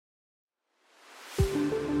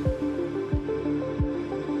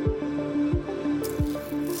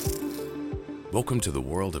Welcome to the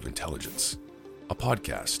world of intelligence, a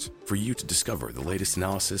podcast for you to discover the latest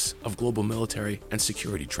analysis of global military and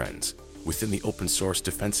security trends within the open source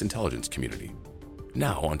defense intelligence community.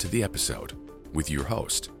 Now on to the episode with your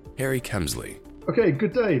host, Harry Kemsley. Okay,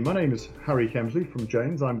 good day. My name is Harry Kemsley from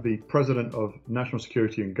Janes. I'm the President of National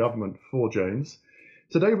Security and Government for Janes.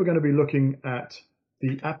 Today we're going to be looking at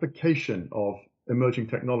the application of emerging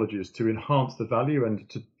technologies to enhance the value and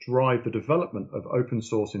to drive the development of open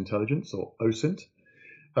source intelligence, or OSINT.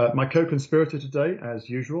 My co-conspirator today, as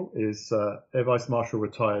usual, is Air Vice Marshal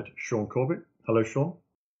retired Sean Corbett. Hello, Sean.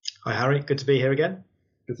 Hi, Harry. Good to be here again.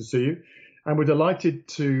 Good to see you. And we're delighted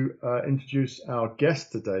to introduce our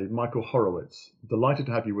guest today, Michael Horowitz. Delighted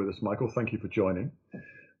to have you with us, Michael. Thank you for joining.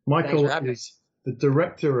 Michael is the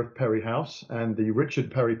director of Perry House and the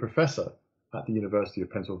Richard Perry Professor at the University of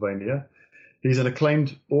Pennsylvania. He's an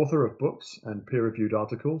acclaimed author of books and peer-reviewed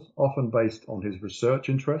articles, often based on his research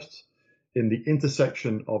interests in the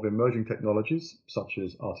intersection of emerging technologies, such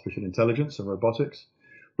as artificial intelligence and robotics,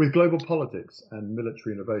 with global politics and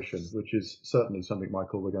military innovation, which is certainly something,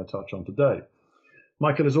 Michael, we're going to touch on today.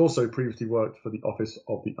 Michael has also previously worked for the Office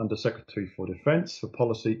of the Undersecretary for Defense for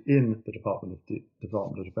Policy in the Department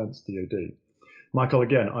of Defense, DoD. Michael,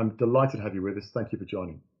 again, I'm delighted to have you with us. Thank you for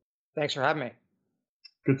joining. Thanks for having me.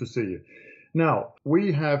 Good to see you. Now,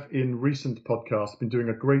 we have in recent podcasts been doing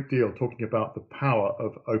a great deal talking about the power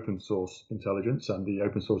of open source intelligence and the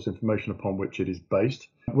open source information upon which it is based.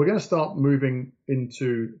 We're going to start moving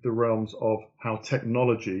into the realms of how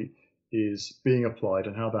technology is being applied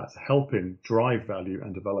and how that's helping drive value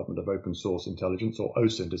and development of open source intelligence, or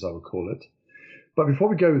OSINT as I would call it. But before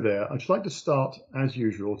we go there, I'd just like to start, as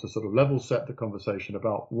usual, to sort of level set the conversation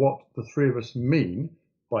about what the three of us mean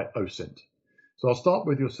by OSINT. So I'll start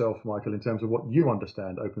with yourself, Michael, in terms of what you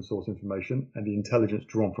understand open source information and the intelligence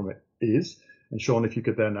drawn from it is. And Sean, if you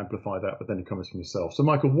could then amplify that with any comments from yourself. So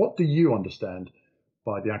Michael, what do you understand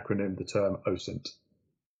by the acronym, the term OSINT?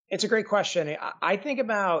 It's a great question. I think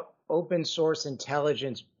about open source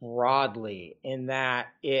intelligence broadly in that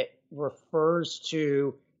it refers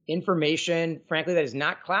to information, frankly, that is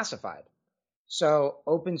not classified. So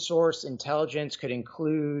open source intelligence could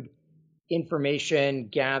include information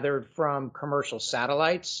gathered from commercial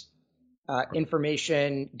satellites,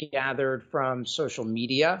 information gathered from social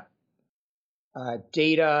media,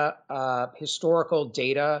 historical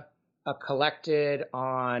data collected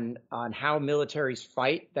on how militaries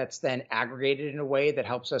fight that's then aggregated in a way that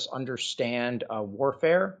helps us understand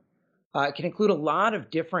warfare. It can include a lot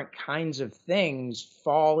of different kinds of things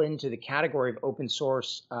fall into the category of open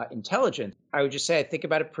source intelligence. I would just say I think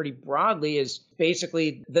about it pretty broadly as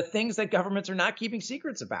basically the things that governments are not keeping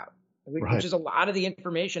secrets about, which is a lot of the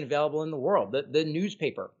information available in the world. The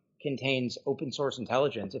newspaper contains open source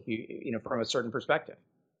intelligence if you from a certain perspective.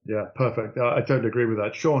 Yeah, perfect. I totally agree with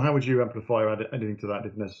that. Sean, how would you amplify or add anything to that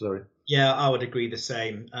if necessary? Yeah, I would agree the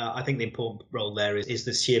same. I think the important role there is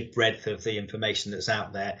the sheer breadth of the information that's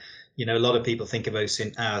out there. A lot of people think of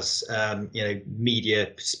OSINT as,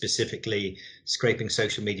 media, specifically scraping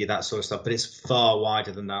social media, that sort of stuff, but it's far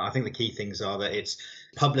wider than that. I think the key things are that it's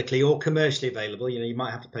publicly or commercially available. You might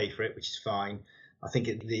have to pay for it, which is fine. I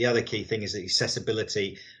think the other key thing is the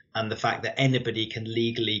accessibility and the fact that anybody can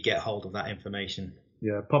legally get hold of that information.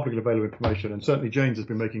 Yeah, publicly available information. And certainly Janes has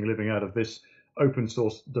been making a living out of this open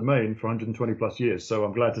source domain for 120 plus years. So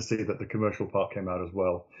I'm glad to see that the commercial part came out as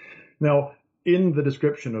well. Now, in the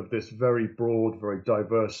description of this very broad, very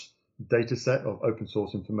diverse data set of open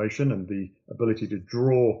source information and the ability to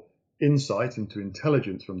draw insight into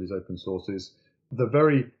intelligence from these open sources, the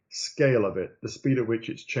very scale of it, the speed at which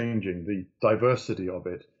it's changing, the diversity of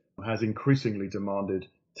it has increasingly demanded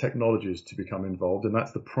technologies to become involved. And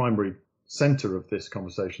that's the primary center of this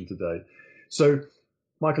conversation today. So,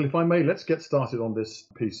 Michael, if I may, let's get started on this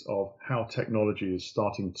piece of how technology is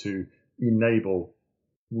starting to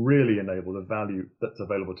really enable the value that's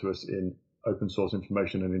available to us in open source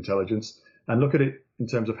information and intelligence, and look at it in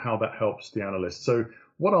terms of how that helps the analyst. So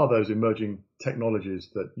what are those emerging technologies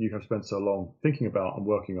that you have spent so long thinking about and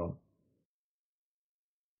working on?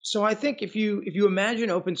 So I think if you imagine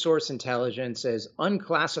open source intelligence as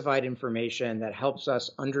unclassified information that helps us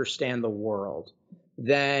understand the world,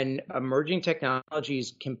 then emerging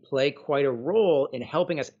technologies can play quite a role in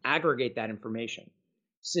helping us aggregate that information.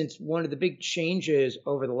 Since one of the big changes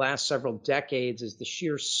over the last several decades is the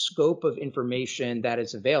sheer scope of information that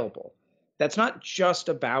is available. That's not just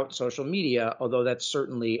about social media, although that's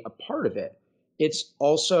certainly a part of it. It's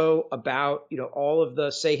also about, all of the,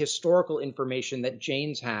 say, historical information that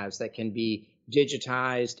Janes has that can be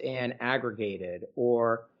digitized and aggregated,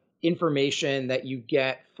 or information that you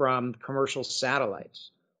get from commercial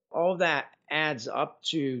satellites. All of that adds up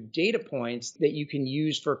to data points that you can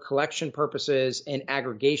use for collection purposes and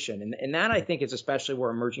aggregation. And that, I think, is especially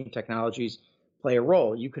where emerging technologies play a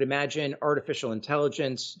role. You could imagine artificial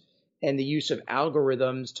intelligence and the use of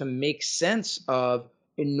algorithms to make sense of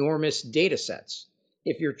enormous data sets.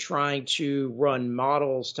 If you're trying to run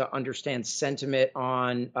models to understand sentiment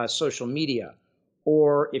on social media,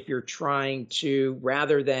 or if you're trying to,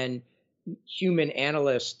 rather than human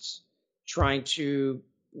analysts trying to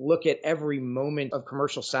look at every moment of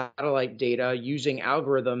commercial satellite data using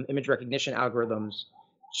image recognition algorithms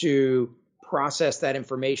to process that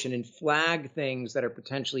information and flag things that are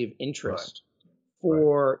potentially of interest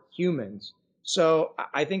for humans. So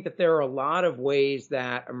I think that there are a lot of ways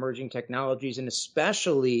that emerging technologies, and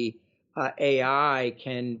especially AI,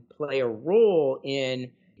 can play a role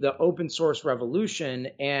in the open source revolution.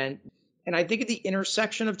 And I think at the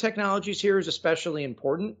intersection of technologies here is especially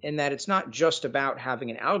important in that it's not just about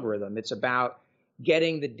having an algorithm. It's about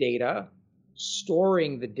getting the data,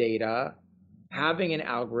 storing the data, having an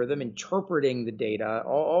algorithm, interpreting the data.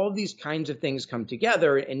 All of these kinds of things come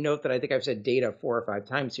together. And note that I think I've said data 4 or 5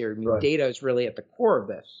 times here. I mean, data is really at the core of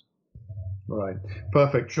this. Right.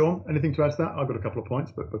 Perfect. Sean, anything to add to that? I've got a couple of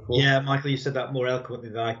points, but before. Yeah, Michael, you said that more eloquently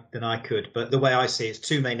than I could. But the way I see it, it's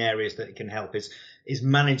 2 main areas that it can help is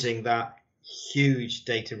managing that huge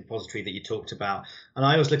data repository that you talked about. And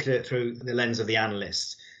I always look at it through the lens of the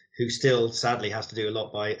analyst, who still sadly has to do a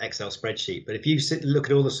lot by Excel spreadsheet. But if you look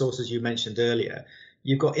at all the sources you mentioned earlier,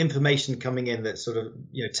 you've got information coming in that's sort of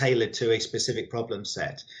tailored to a specific problem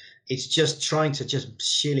set. It's just trying to just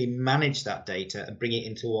sheerly manage that data and bring it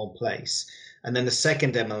into one place. And then the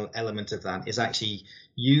second element of that is actually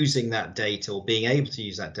using that data, or being able to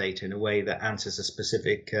use that data in a way that answers a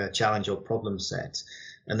specific challenge or problem set.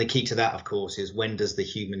 And the key to that, of course, is when does the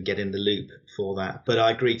human get in the loop for that? But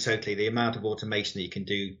I agree totally. The amount of automation that you can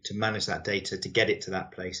do to manage that data, to get it to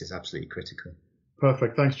that place, is absolutely critical.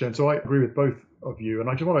 Perfect. Thanks, Jen. So I agree with both of you. And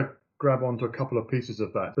I just want to grab onto a couple of pieces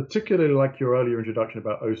of that, particularly like your earlier introduction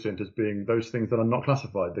about OSINT as being those things that are not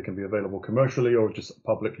classified. They can be available commercially or just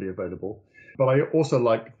publicly available. But I also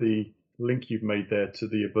like the link you've made there to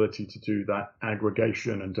the ability to do that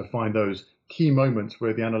aggregation and to find those key moments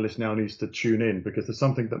where the analyst now needs to tune in, because there's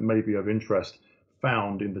something that may be of interest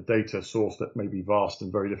found in the data source that may be vast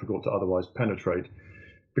and very difficult to otherwise penetrate.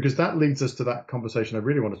 Because that leads us to that conversation I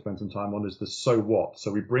really want to spend some time on, is the so what.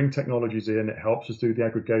 So we bring technologies in, it helps us do the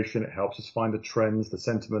aggregation, it helps us find the trends, the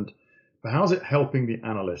sentiment. But how's it helping the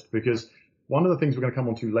analyst? Because one of the things we're going to come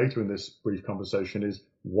on to later in this brief conversation is,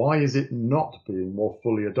 why is it not being more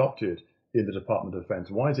fully adopted in the Department of Defense?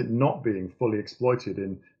 Why is it not being fully exploited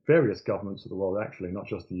in various governments of the world, actually, not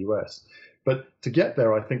just the US? But to get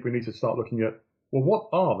there, I think we need to start looking at, well, what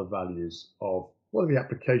are the values of, what are the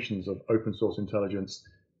applications of open source intelligence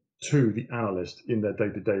to the analyst in their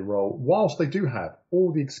day-to-day role? Whilst they do have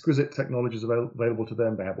all the exquisite technologies available to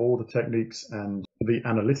them, they have all the techniques and the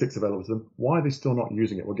analytics available to them, why are they still not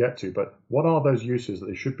using it? We'll get to, but what are those uses that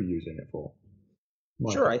they should be using it for?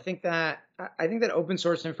 Michael. Sure. I think that open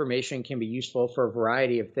source information can be useful for a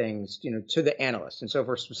variety of things, to the analyst. And so if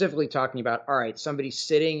we're specifically talking about, all right, somebody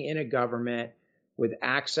sitting in a government with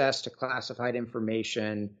access to classified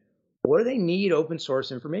information, what do they need open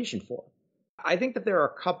source information for? I think that there are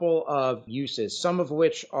a couple of uses, some of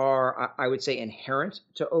which are, I would say, inherent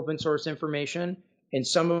to open source information, and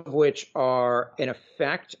some of which are an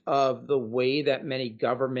effect of the way that many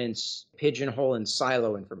governments pigeonhole and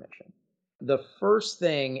silo information. The first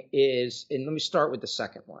thing is, and let me start with the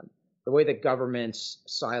second one, the way that governments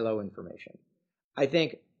silo information. I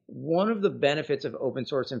think one of the benefits of open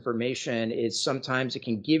source information is sometimes it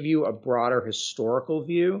can give you a broader historical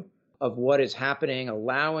view of what is happening,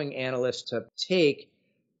 allowing analysts to take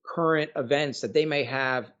current events that they may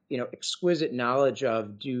have, exquisite knowledge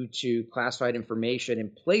of due to classified information,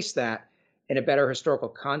 and place that in a better historical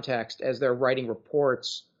context as they're writing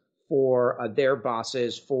reports for their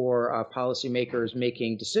bosses, for policymakers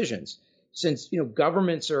making decisions. Since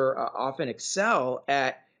governments are often excel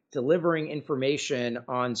at delivering information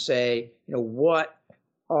on, say, what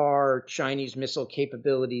are Chinese missile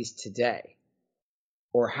capabilities today,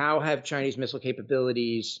 or how have Chinese missile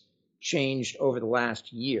capabilities changed over the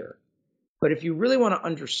last year. But if you really want to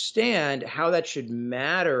understand how that should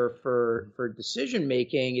matter for decision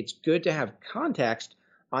making, it's good to have context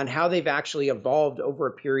on how they've actually evolved over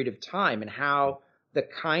a period of time, and how the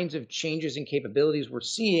kinds of changes in capabilities we're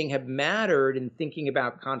seeing have mattered in thinking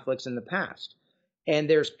about conflicts in the past. And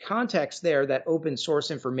there's context there that open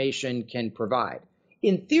source information can provide.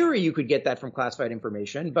 In theory, you could get that from classified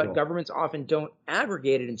information, but governments often don't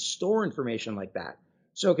aggregate it and store information like that.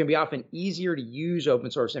 So it can be often easier to use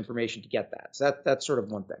open source information to get that. So that's sort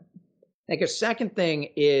of one thing. I think a second thing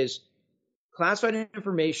is classified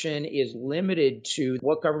information is limited to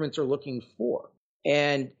what governments are looking for.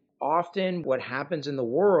 And often what happens in the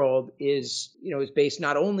world is based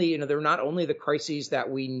not only, they're not only the crises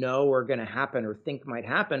that we know are going to happen or think might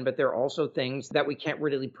happen, but they're also things that we can't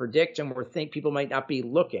really predict and we think people might not be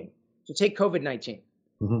looking. So take COVID-19.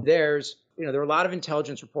 Mm-hmm. There are a lot of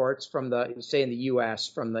intelligence reports from say in the US,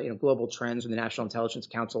 from the global trends and the National Intelligence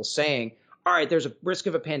Council saying, all right, there's a risk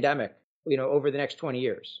of a pandemic, over the next 20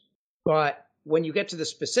 years. But when you get to the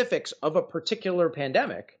specifics of a particular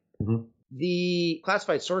pandemic, mm-hmm. the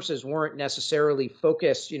classified sources weren't necessarily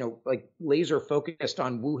focused, like laser focused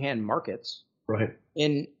on Wuhan markets. Right.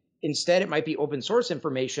 Instead, it might be open source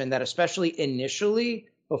information that, especially initially,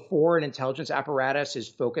 before an intelligence apparatus is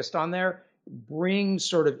focused on there, brings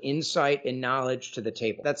sort of insight and knowledge to the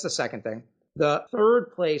table. That's the second thing. The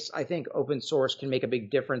third place I think open source can make a big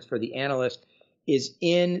difference for the analyst is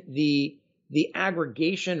in the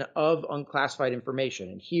aggregation of unclassified information.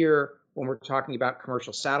 And here, when we're talking about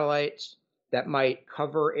commercial satellites that might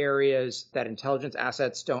cover areas that intelligence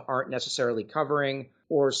assets aren't necessarily covering,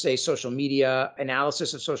 or say social media,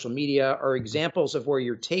 analysis of social media, are examples of where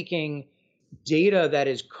you're taking data that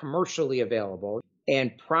is commercially available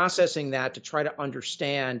and processing that to try to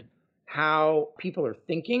understand how people are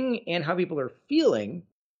thinking and how people are feeling,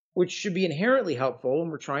 which should be inherently helpful when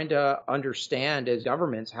we're trying to understand as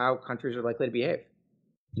governments how countries are likely to behave.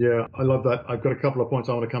 Yeah, I love that. I've got a couple of points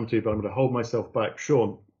I want to come to, but I'm going to hold myself back.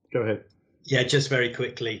 Sean, go ahead. Yeah, just very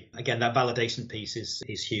quickly. Again, that validation piece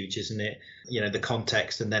is huge, isn't it? The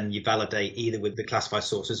context, and then you validate either with the classified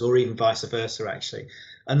sources or even vice versa, actually.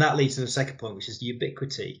 And that leads to the second point, which is the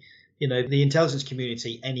ubiquity. The intelligence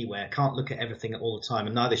community anywhere can't look at everything all the time,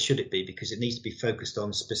 and neither should it be, because it needs to be focused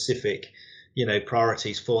on specific,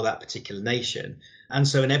 priorities for that particular nation. And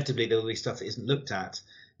so inevitably there will be stuff that isn't looked at.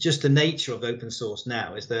 Just the nature of open source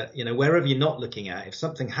now is that, wherever you're not looking at, if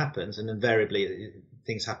something happens, and invariably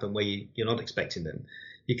things happen where you're not expecting them,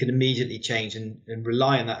 you can immediately change and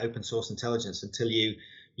rely on that open source intelligence until you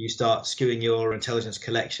start skewing your intelligence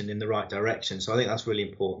collection in the right direction. So I think that's really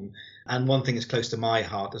important. And one thing that's close to my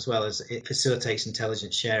heart as well is it facilitates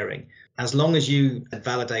intelligence sharing. As long as you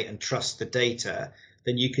validate and trust the data,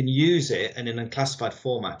 then you can use it in an unclassified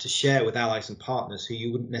format to share with allies and partners who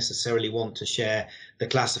you wouldn't necessarily want to share the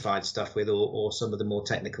classified stuff with, or some of the more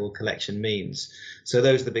technical collection means. So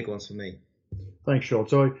those are the big ones for me. Thanks, Sean.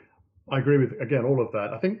 So I agree with, again, all of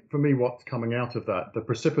that. I think for me, what's coming out of that, the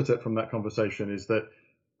precipitate from that conversation, is that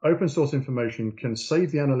open source information can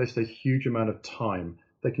save the analyst a huge amount of time.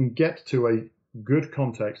 They can get to a good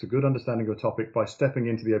context, a good understanding of a topic by stepping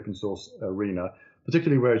into the open source arena,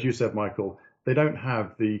 particularly where, as you said, Michael, they don't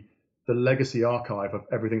have the legacy archive of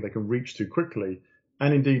everything they can reach to quickly.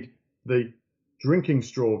 And indeed, the drinking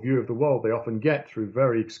straw view of the world they often get through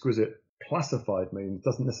very exquisite classified means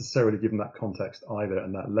doesn't necessarily give them that context either,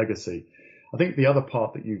 and that legacy. I think the other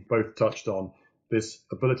part that you've both touched on, this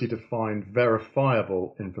ability to find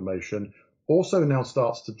verifiable information, also now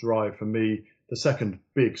starts to drive, for me, the second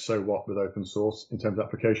big so what with open source in terms of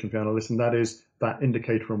application for analysts, and that is that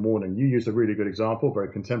indicator and warning. You used a really good example,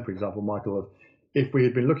 very contemporary example, Michael, of if we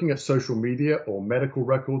had been looking at social media or medical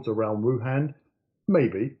records around Wuhan,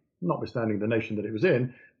 maybe, notwithstanding the nation that it was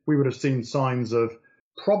in, we would have seen signs of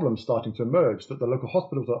problems starting to emerge that the local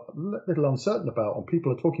hospitals are a little uncertain about, and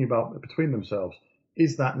people are talking about between themselves.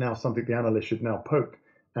 Is that now something the analysts should now poke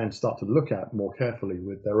and start to look at more carefully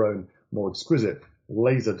with their own more exquisite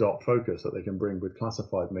laser dot focus that they can bring with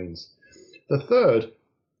classified means? The third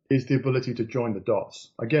is the ability to join the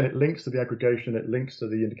dots. Again, it links to the aggregation, it links to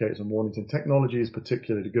the indicators and warnings, and technology is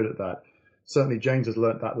particularly good at that. Certainly, Janes has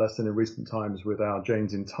learnt that lesson in recent times with our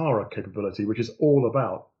Janes Intara capability, which is all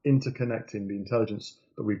about interconnecting the intelligence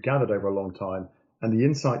that we've gathered over a long time and the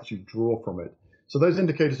insights you draw from it. So those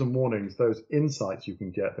indicators and warnings, those insights you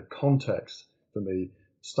can get, the context, for me,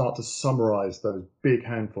 start to summarize those big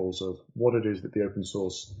handfuls of what it is that the open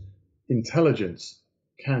source intelligence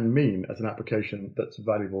can mean as an application that's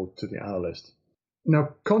valuable to the analyst. Now,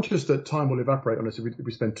 conscious that time will evaporate on us if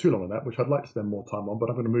we spend too long on that, which I'd like to spend more time on, but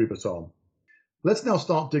I'm going to move us on. Let's now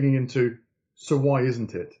start digging into, so why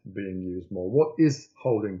isn't it being used more? What is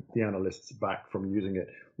holding the analysts back from using it?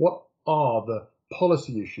 What are the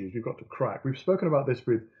policy issues we've got to crack? We've spoken about this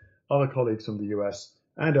with other colleagues from the US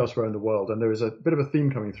and elsewhere in the world, and there is a bit of a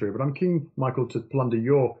theme coming through, but I'm keen, Michael, to plunder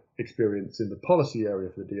your experience in the policy area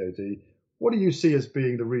for the DoD. What do you see as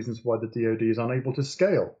being the reasons why the DoD is unable to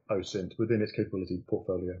scale OSINT within its capability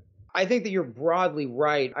portfolio? I think that you're broadly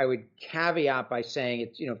right. I would caveat by saying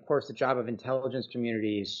it's, of course, the job of intelligence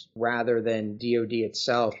communities rather than DoD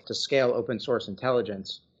itself to scale open source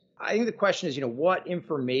intelligence. I think the question is, what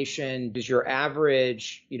information does your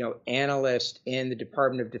average, analyst in the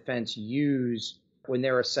Department of Defense use when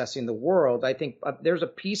they're assessing the world? I think there's a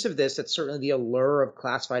piece of this that's certainly the allure of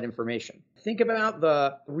classified information. Think about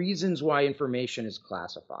the reasons why information is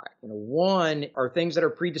classified. One are things that are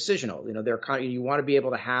pre-decisional. You want to be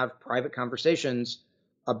able to have private conversations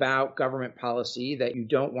about government policy that you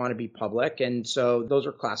don't want to be public. And so those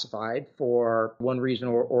are classified for one reason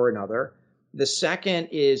or another. The second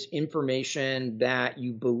is information that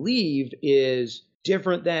you believe is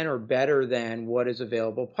different than or better than what is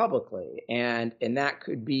available publicly. And that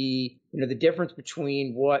could be, the difference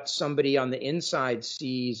between what somebody on the inside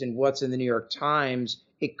sees and what's in the New York Times.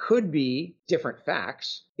 It could be different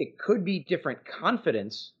facts. It could be different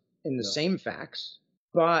confidence in the same facts.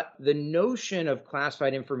 But the notion of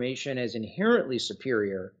classified information as inherently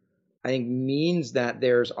superior, I think, means that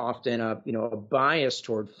there's often a bias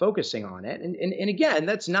toward focusing on it. And again,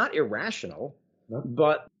 that's not irrational.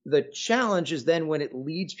 But the challenge is then when it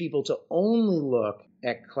leads people to only look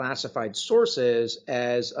at classified sources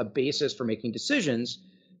as a basis for making decisions,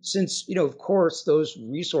 since, of course, those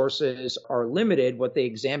resources are limited. What they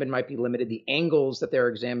examine might be limited. The angles that they're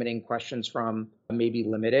examining questions from may be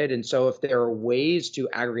limited. And so if there are ways to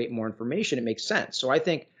aggregate more information, it makes sense. So I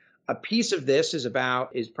think a piece of this is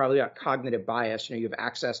probably about cognitive bias. You have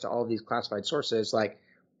access to all of these classified sources,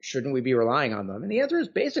 shouldn't we be relying on them? And the answer is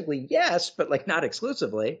basically yes, but not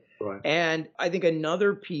exclusively. Right. And I think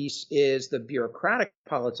another piece is the bureaucratic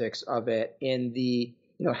politics of it in the,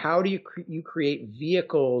 how do you create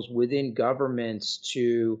vehicles within governments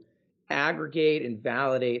to aggregate and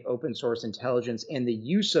validate open source intelligence and the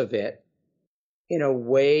use of it in a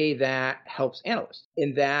way that helps analysts,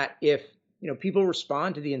 in that if people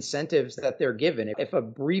respond to the incentives that they're given. If a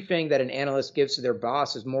briefing that an analyst gives to their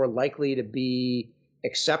boss is more likely to be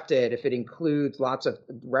accepted if it includes lots of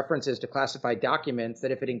references to classified documents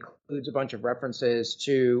than if it includes a bunch of references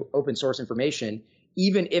to open source information,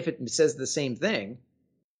 even if it says the same thing,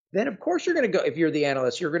 then of course you're going to go, if you're the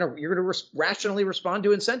analyst, you're going to rationally respond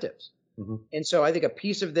to incentives. Mm-hmm. And so I think a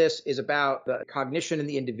piece of this is about the cognition in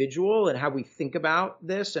the individual and how we think about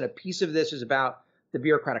this. And a piece of this is about the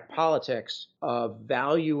bureaucratic politics of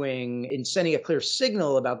valuing and sending a clear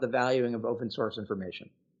signal about the valuing of open source information.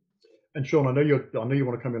 And Sean, I know you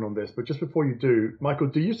want to come in on this, but just before you do, Michael,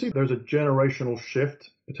 do you see there's a generational shift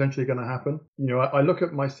potentially going to happen? I look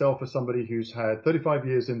at myself as somebody who's had 35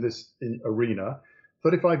 years in this arena.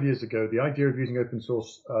 35 years ago, the idea of using open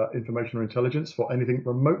source information or intelligence for anything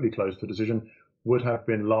remotely close to a decision would have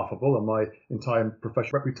been laughable, and my entire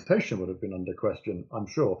professional reputation would have been under question, I'm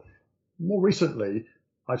sure. More recently,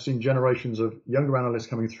 I've seen generations of younger analysts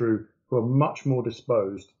coming through who are much more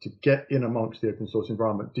disposed to get in amongst the open source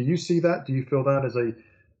environment. Do you see that? Do you feel that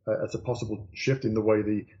as a possible shift in the way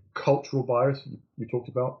the cultural bias you talked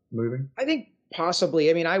about moving? I think possibly.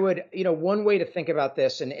 I mean, I would, one way to think about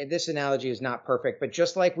this, and this analogy is not perfect, but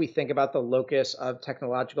just like we think about the locus of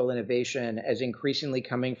technological innovation as increasingly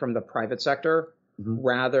coming from the private sector, mm-hmm.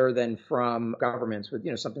 rather than from governments, with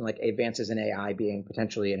something like advances in AI being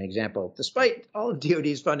potentially an example, despite all of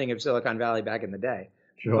DoD's funding of Silicon Valley back in the day.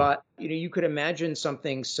 Sure. But you could imagine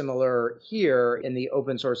something similar here in the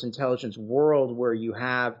open source intelligence world, where you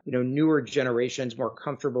have newer generations more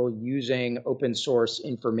comfortable using open source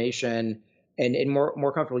information and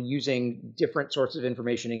more comfortable using different sorts of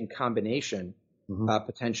information in combination, mm-hmm.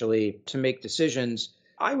 Potentially to make decisions.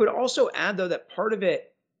 I would also add, though, that part of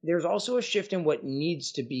it, there's also a shift in what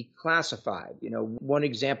needs to be classified. One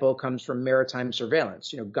example comes from maritime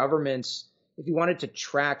surveillance. Governments, if you wanted to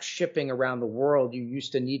track shipping around the world, you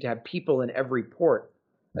used to need to have people in every port,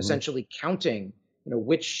 mm-hmm. essentially counting,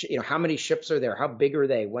 how many ships are there, how big are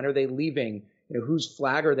they, when are they leaving, whose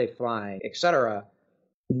flag are they flying, et cetera.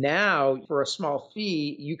 Now, for a small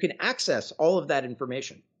fee, you can access all of that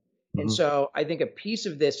information. Mm-hmm. And so I think a piece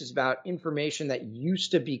of this is about information that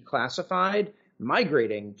used to be classified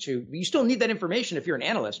migrating to, you still need that information if you're an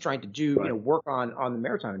analyst trying to do, right. Work on the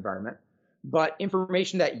maritime environment. But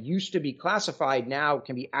information that used to be classified now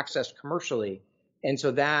can be accessed commercially. And so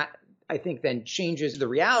that, I think, then changes the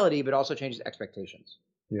reality, but also changes expectations.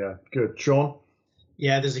 Yeah, good. Sean?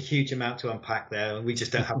 Yeah, there's a huge amount to unpack there, and we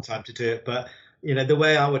just don't have time to do it. But the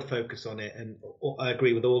way I would focus on it, and I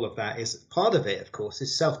agree with all of that, is part of it, of course,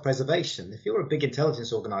 is self-preservation. If you're a big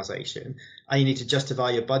intelligence organization and you need to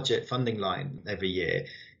justify your budget funding line every year,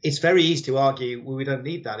 it's very easy to argue, well, we don't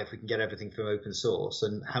need that if we can get everything from open source,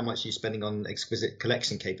 and how much are you spending on exquisite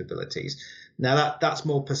collection capabilities? Now that's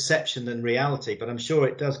more perception than reality, but I'm sure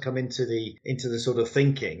it does come into the sort of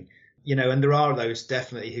thinking. And there are those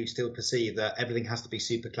definitely who still perceive that everything has to be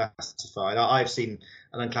super classified. I've seen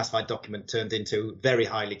an unclassified document turned into very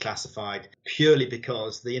highly classified purely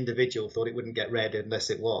because the individual thought it wouldn't get read unless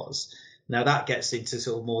it was. Now that gets into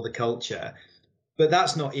sort of more the culture. But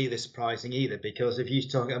that's not either surprising either, because if you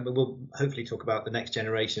talk, we'll hopefully talk about the next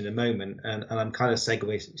generation in a moment, and I'm kind of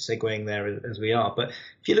segueing there as we are. But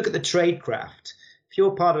if you look at the tradecraft, if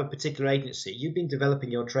you're part of a particular agency, you've been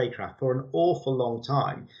developing your tradecraft for an awful long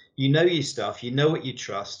time. You know your stuff, you know what you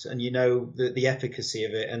trust, and you know the efficacy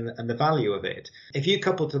of it and the value of it. If you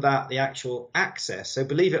couple to that the actual access, so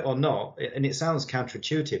believe it or not, and it sounds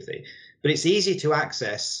counterintuitively, but it's easy to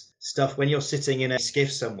access stuff when you're sitting in a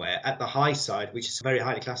skiff somewhere at the high side, which is very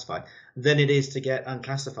highly classified, than it is to get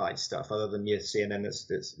unclassified stuff, other than your CNN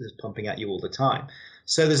that's pumping at you all the time.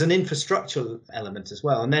 So there's an infrastructural element as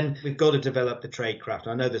well. And then we've got to develop the tradecraft.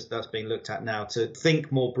 I know that's being looked at now, to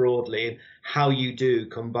think more broadly in how you do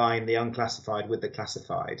combine the unclassified with the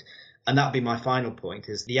classified. And that'd be my final point,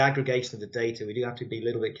 is the aggregation of the data. We do have to be a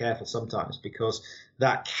little bit careful sometimes, because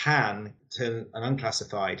that can turn an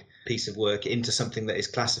unclassified piece of work into something that is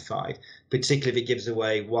classified, particularly if it gives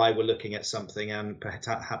away why we're looking at something and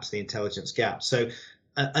perhaps the intelligence gap. So,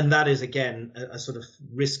 and that is, again, a sort of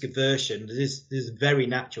risk aversion that is very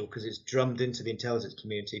natural, because it's drummed into the intelligence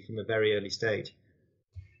community from a very early stage.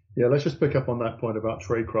 Yeah, let's just pick up on that point about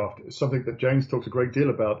tradecraft. Something that James talks a great deal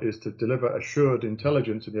about is to deliver assured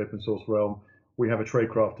intelligence in the open source realm. We have a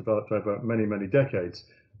tradecraft developed over many, many decades,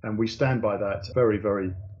 and we stand by that very,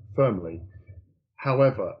 very firmly.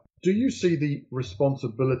 However, do you see the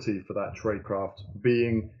responsibility for that tradecraft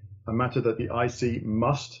being a matter that the IC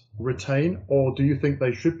must retain, or do you think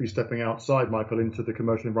they should be stepping outside, Michael, into the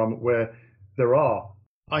commercial environment where there are,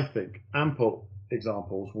 I think, ample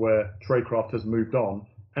examples where tradecraft has moved on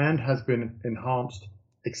and has been enhanced,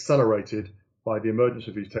 accelerated by the emergence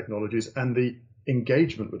of these technologies and the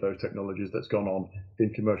engagement with those technologies that's gone on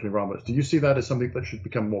in commercial environments? Do you see that as something that should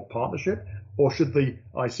become more partnership, or should the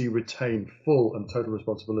IC retain full and total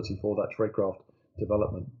responsibility for that tradecraft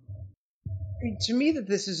development? To me, that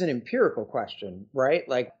this is an empirical question, right?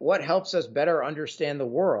 Like, what helps us better understand the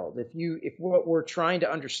world? If what we're trying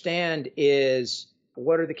to understand is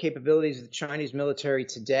what are the capabilities of the Chinese military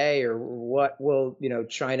today, or what will,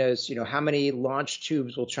 China's, how many launch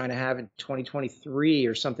tubes will China have in 2023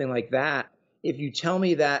 or something like that? If you tell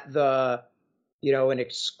me that an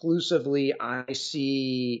exclusively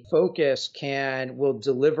IC focus will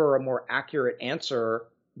deliver a more accurate answer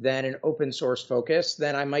than an open source focus,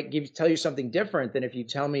 then I might tell you something different than if you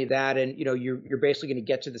tell me that, and you're basically going to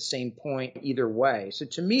get to the same point either way. So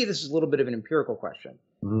to me, this is a little bit of an empirical question.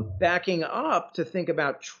 Mm-hmm. Backing up to think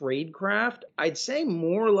about tradecraft, I'd say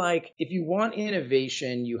more like, if you want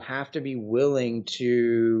innovation, you have to be willing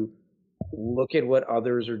to look at what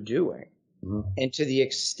others are doing. Mm-hmm. And to the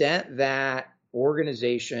extent that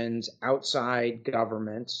organizations outside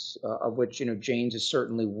governments, of which Jane's is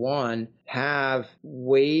certainly one, have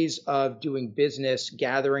ways of doing business,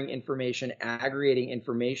 gathering information, aggregating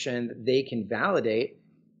information that they can validate,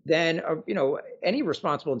 then any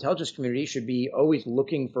responsible intelligence community should be always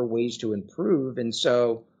looking for ways to improve. And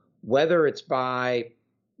so whether it's by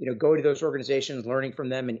going to those organizations, learning from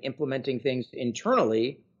them, and implementing things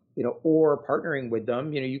internally, or partnering with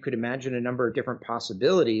them, you could imagine a number of different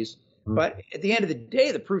possibilities. But at the end of the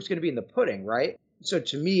day, the proof's going to be in the pudding, right? So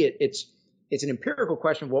to me, it's an empirical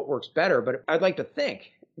question of what works better. But I'd like to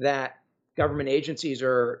think that government agencies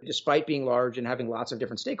are, despite being large and having lots of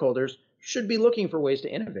different stakeholders, should be looking for ways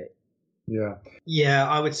to innovate. Yeah,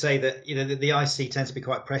 I would say that the IC tends to be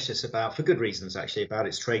quite precious for good reasons actually, about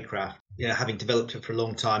its tradecraft. Having developed it for a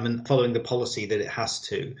long time and following the policy that it has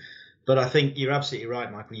to. But I think you're absolutely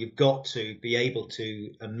right, Michael. You've got to be able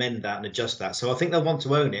to amend that and adjust that. So I think they'll want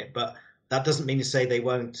to own it, but that doesn't mean to say they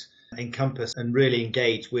won't encompass and really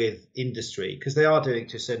engage with industry, because they are doing it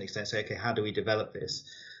to a certain extent. Say, okay, how do we develop this?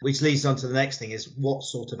 Which leads on to the next thing, is what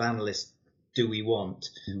sort of analyst do we want?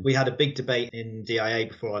 Mm-hmm. We had a big debate in DIA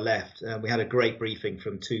before I left. We had a great briefing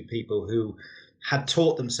from two people who had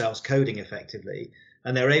taught themselves coding effectively.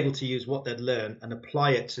 And they were able to use what they'd learned and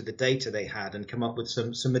apply it to the data they had and come up with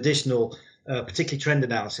some additional, particularly trend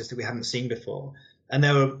analysis that we hadn't seen before. And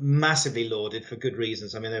they were massively lauded for good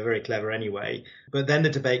reasons. I mean, they're very clever anyway. But then the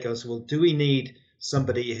debate goes, well, do we need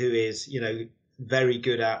somebody who is, very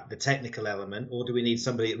good at the technical element, or do we need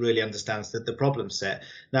somebody that really understands the problem set?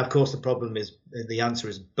 Now, of course, the answer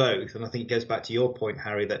is both. And I think it goes back to your point,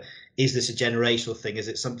 Harry, that is this a generational thing? Is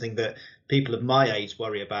it something that people of my age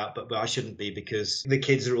worry about, but I shouldn't be because the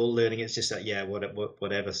kids are all learning? It's just like, yeah,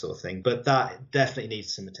 whatever sort of thing. But that definitely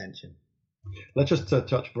needs some attention. Let's just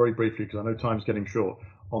touch very briefly, because I know time's getting short,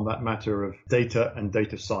 on that matter of data and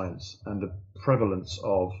data science and the prevalence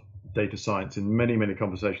of data science in many, many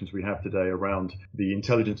conversations we have today around the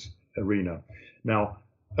intelligence arena. Now,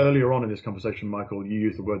 earlier on in this conversation, Michael, you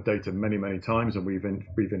used the word data many, many times, and we've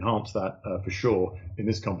enhanced that for sure in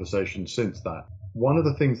this conversation since that. One of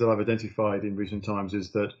the things that I've identified in recent times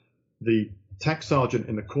is that the tech sergeant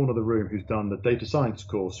in the corner of the room who's done the data science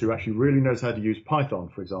course, who actually really knows how to use Python,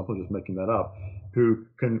 for example, just making that up, who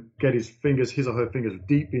can get his or her fingers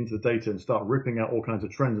deep into the data and start ripping out all kinds of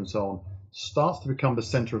trends and so on, starts to become the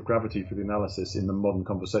center of gravity for the analysis in the modern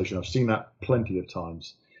conversation. I've seen that plenty of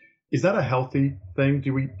times. Is that a healthy thing?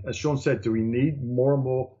 Do we, as Sean said, do we need more and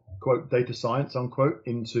more, quote, data science, unquote,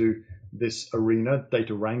 into this arena?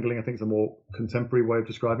 Data wrangling, I think, is a more contemporary way of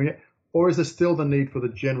describing it. Or is there still the need for the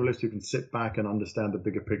generalist who can sit back and understand the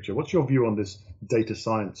bigger picture? What's your view on this data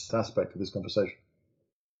science aspect of this conversation?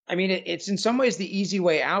 I mean, it's in some ways the easy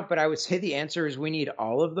way out, but I would say the answer is we need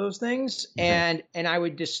all of those things. Okay. And I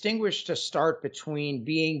would distinguish to start between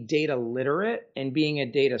being data literate and being a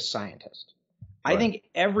data scientist. Right. I think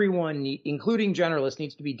everyone, including generalists,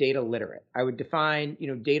 needs to be data literate. I would define,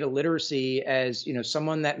 data literacy as,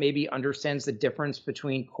 someone that maybe understands the difference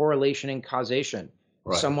between correlation and causation.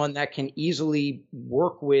 Right. Someone that can easily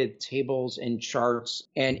work with tables and charts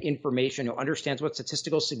and information, who understands what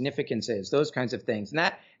statistical significance is, those kinds of things. And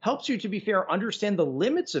that helps you, to be fair, understand the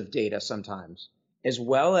limits of data sometimes, as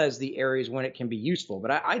well as the areas when it can be useful. But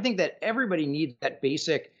I think that everybody needs that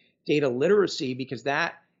basic data literacy, because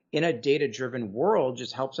that, in a data-driven world,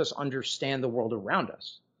 just helps us understand the world around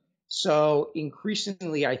us. So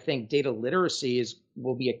increasingly, I think data literacy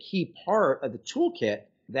will be a key part of the toolkit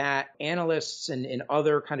that analysts and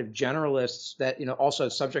other kind of generalists that, also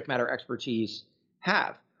subject matter expertise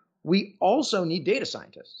have. We also need data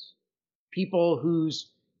scientists, people whose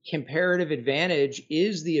comparative advantage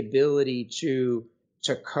is the ability to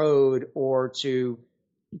code or to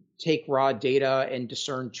take raw data and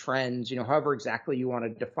discern trends, however exactly you want to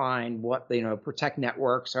define what, protect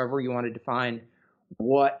networks, however you want to define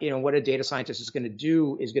what a data scientist is going to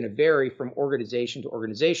do is going to vary from organization to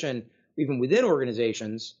organization, even within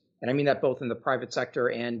organizations. And I mean that both in the private sector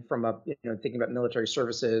and from thinking about military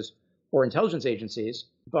services or intelligence agencies.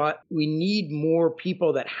 But we need more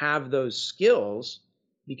people that have those skills,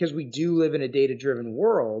 because we do live in a data-driven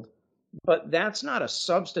world. But that's not a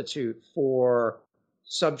substitute for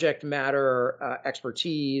subject matter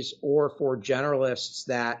expertise or for generalists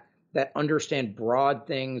that understand broad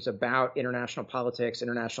things about international politics,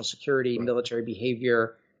 international security, military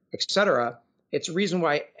behavior, et cetera. It's a reason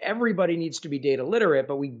why everybody needs to be data literate,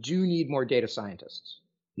 but we do need more data scientists.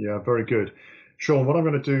 Yeah, very good. Sean, what I'm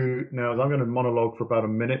going to do now is I'm going to monologue for about a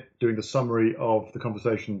minute doing the summary of the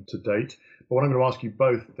conversation to date. But what I'm going to ask you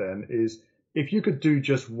both then is, if you could do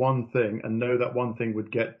just one thing and know that one thing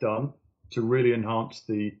would get done to really enhance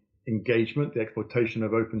the engagement, the exploitation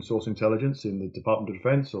of open source intelligence in the Department of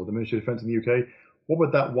Defense or the Ministry of Defense in the UK, what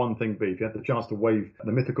would that one thing be if you had the chance to wave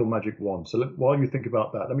the mythical magic wand? So while you think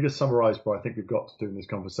about that, let me just summarize what I think we've got to do in this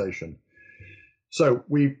conversation. So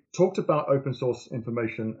we've talked about open source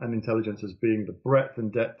information and intelligence as being the breadth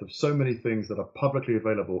and depth of so many things that are publicly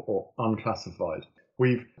available or unclassified.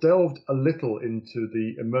 We've delved a little into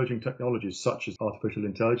the emerging technologies such as artificial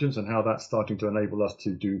intelligence and how that's starting to enable us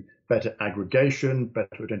to do better aggregation,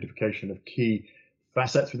 better identification of key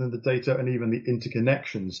facets within the data, and even the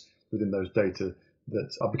interconnections within those data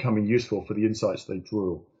that are becoming useful for the insights they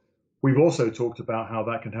draw. We've also talked about how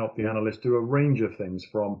that can help the analyst do a range of things,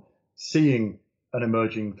 from seeing an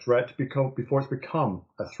emerging threat before it's become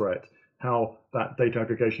a threat, how that data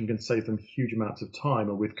aggregation can save them huge amounts of time,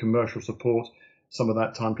 and with commercial support, some of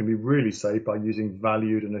that time can be really saved by using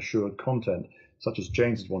valued and assured content, such as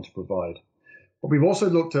James wants to provide. But we've also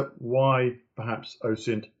looked at why perhaps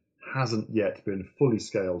OSINT hasn't yet been fully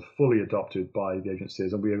scaled, fully adopted by the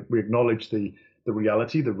agencies, and we acknowledge the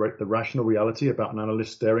reality, the rational reality about an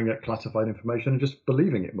analyst staring at classified information and just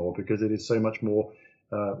believing it more because it is so much more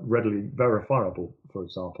readily verifiable, for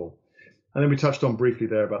example. And then we touched on briefly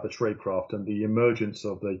there about the tradecraft and the emergence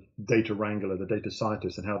of the data wrangler, the data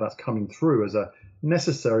scientist, and how that's coming through as a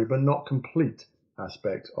necessary but not complete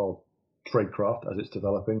aspect of tradecraft as it's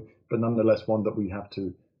developing, but nonetheless one that we have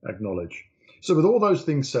to acknowledge. So with all those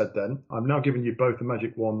things said then, I've now given you both a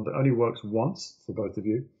magic wand that only works once for both of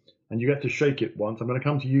you. and you get to shake it once. I'm going to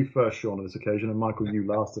come to you first, Sean, on this occasion, and Michael, you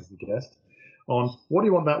last as the guest, on what do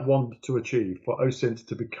you want that wand to achieve for OSINT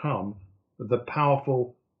to become the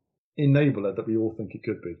powerful enabler that we all think it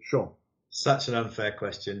could be? Sean. Such an unfair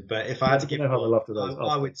question, but if I had to give one,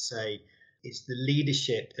 I would say it's the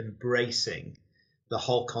leadership embracing the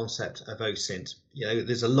whole concept of OSINT.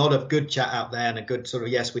 There's a lot of good chat out there and a good sort of,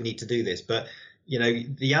 yes, we need to do this, but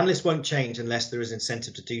the analyst won't change unless there is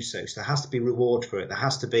incentive to do so. So there has to be reward for it. There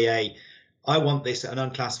has to be I want this at an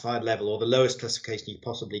unclassified level or the lowest classification you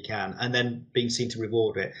possibly can, and then being seen to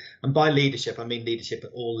reward it. And by leadership, I mean leadership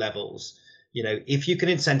at all levels. If you can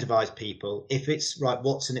incentivize people, if it's right,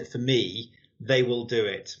 what's in it for me, they will do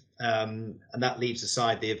it. And that leaves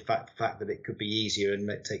aside the fact that it could be easier and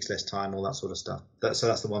it takes less time, all that sort of stuff. So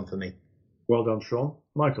that's the one for me. Well done, Sean.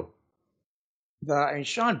 Michael.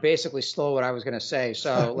 Sean basically stole what I was going to say.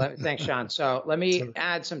 So thanks, Sean. So let me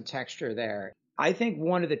add some texture there. I think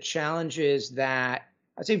one of the challenges that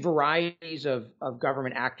I'd say varieties of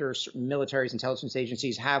government actors, militaries, intelligence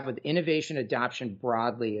agencies have with innovation adoption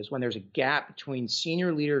broadly is when there's a gap between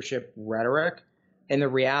senior leadership rhetoric and the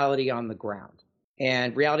reality on the ground.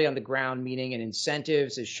 And reality on the ground meaning in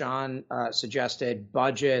incentives, as Sean suggested,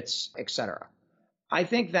 budgets, et cetera. I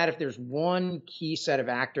think that if there's one key set of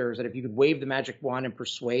actors that if you could wave the magic wand and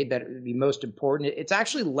persuade that it would be most important, it's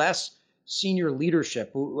actually less senior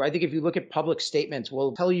leadership. I think if you look at public statements,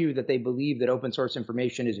 will tell you that they believe that open source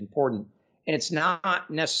information is important. And it's not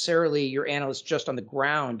necessarily your analysts just on the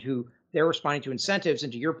ground who they're responding to incentives.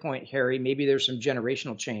 And to your point, Harry, maybe there's some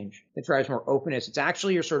generational change that drives more openness. It's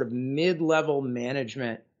actually your sort of mid-level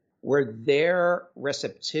management where their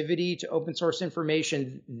receptivity to open source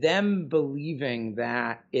information, them believing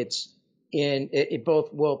that it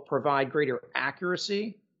both will provide greater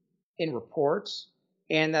accuracy in reports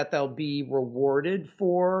and that they'll be rewarded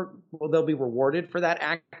for that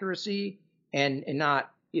accuracy and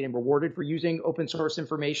not rewarded for using open source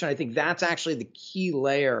information. I think that's actually the key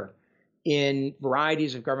layer in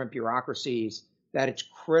varieties of government bureaucracies that it's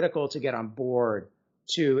critical to get on board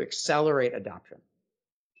to accelerate adoption.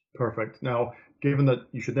 Perfect. Now, given that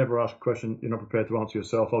you should never ask a question you're not prepared to answer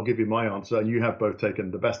yourself, I'll give you my answer, and you have both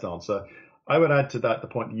taken the best answer. I would add to that the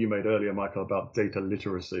point that you made earlier, Michael, about data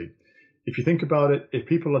literacy. If you think about it, if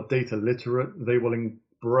people are data literate, they will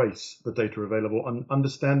embrace the data available and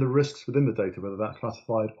understand the risks within the data, whether that's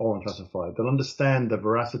classified or unclassified. They'll understand the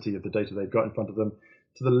veracity of the data they've got in front of them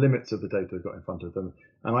to the limits of the data they've got in front of them.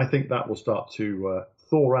 And I think that will start to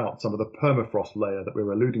thaw out some of the permafrost layer that we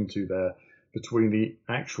were alluding to there between the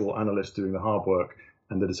actual analyst doing the hard work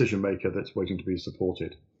and the decision maker that's waiting to be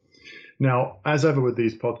supported. Now, as ever with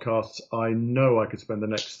these podcasts, I know I could spend the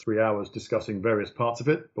next 3 hours discussing various parts of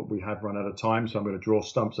it, but we have run out of time, so I'm going to draw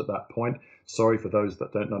stumps at that point. Sorry for those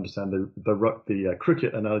that don't understand the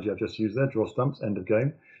cricket analogy I've just used there. Draw stumps, end of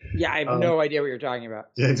game. Yeah, I have no idea what you're talking about.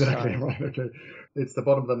 Yeah, exactly. Right. Okay. It's the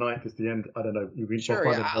bottom of the ninth. It's the end. I don't know. Sure.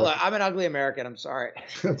 Yeah. Look, I'm an ugly American. I'm sorry.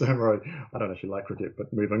 Don't worry. I don't actually like cricket,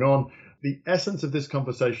 but moving on. The essence of this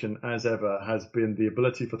conversation, as ever, has been the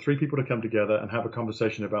ability for three people to come together and have a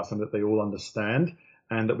conversation about something that they all understand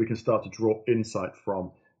and that we can start to draw insight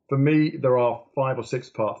from. For me, there are 5 or 6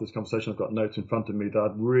 parts of this conversation. I've got notes in front of me that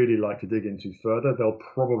I'd really like to dig into further. They'll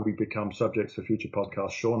probably become subjects for future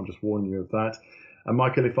podcasts, Sean. I'm just warning you of that. And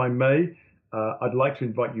Michael, if I may, I'd like to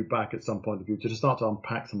invite you back at some point in the future to start to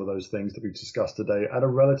unpack some of those things that we've discussed today at a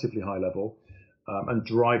relatively high level and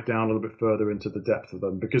drive down a little bit further into the depth of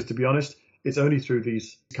them. Because to be honest, it's only through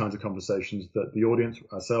these kinds of conversations that the audience,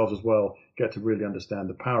 ourselves as well, get to really understand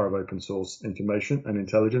the power of open source information and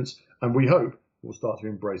intelligence. And we hope we'll start to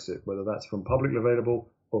embrace it, whether that's from publicly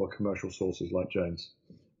available or commercial sources like Jane's.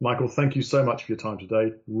 Michael, thank you so much for your time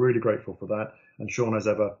today. Really grateful for that. And Sean, as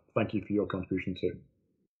ever, thank you for your contribution too.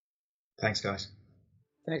 Thanks, guys.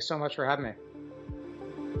 Thanks so much for having me.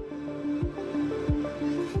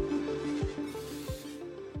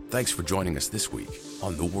 Thanks for joining us this week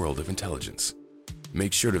on The World of Intelligence.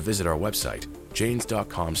 Make sure to visit our website,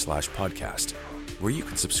 janes.com/podcast, where you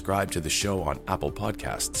can subscribe to the show on Apple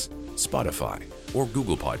Podcasts, Spotify, or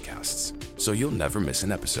Google Podcasts, so you'll never miss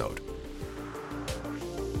an episode.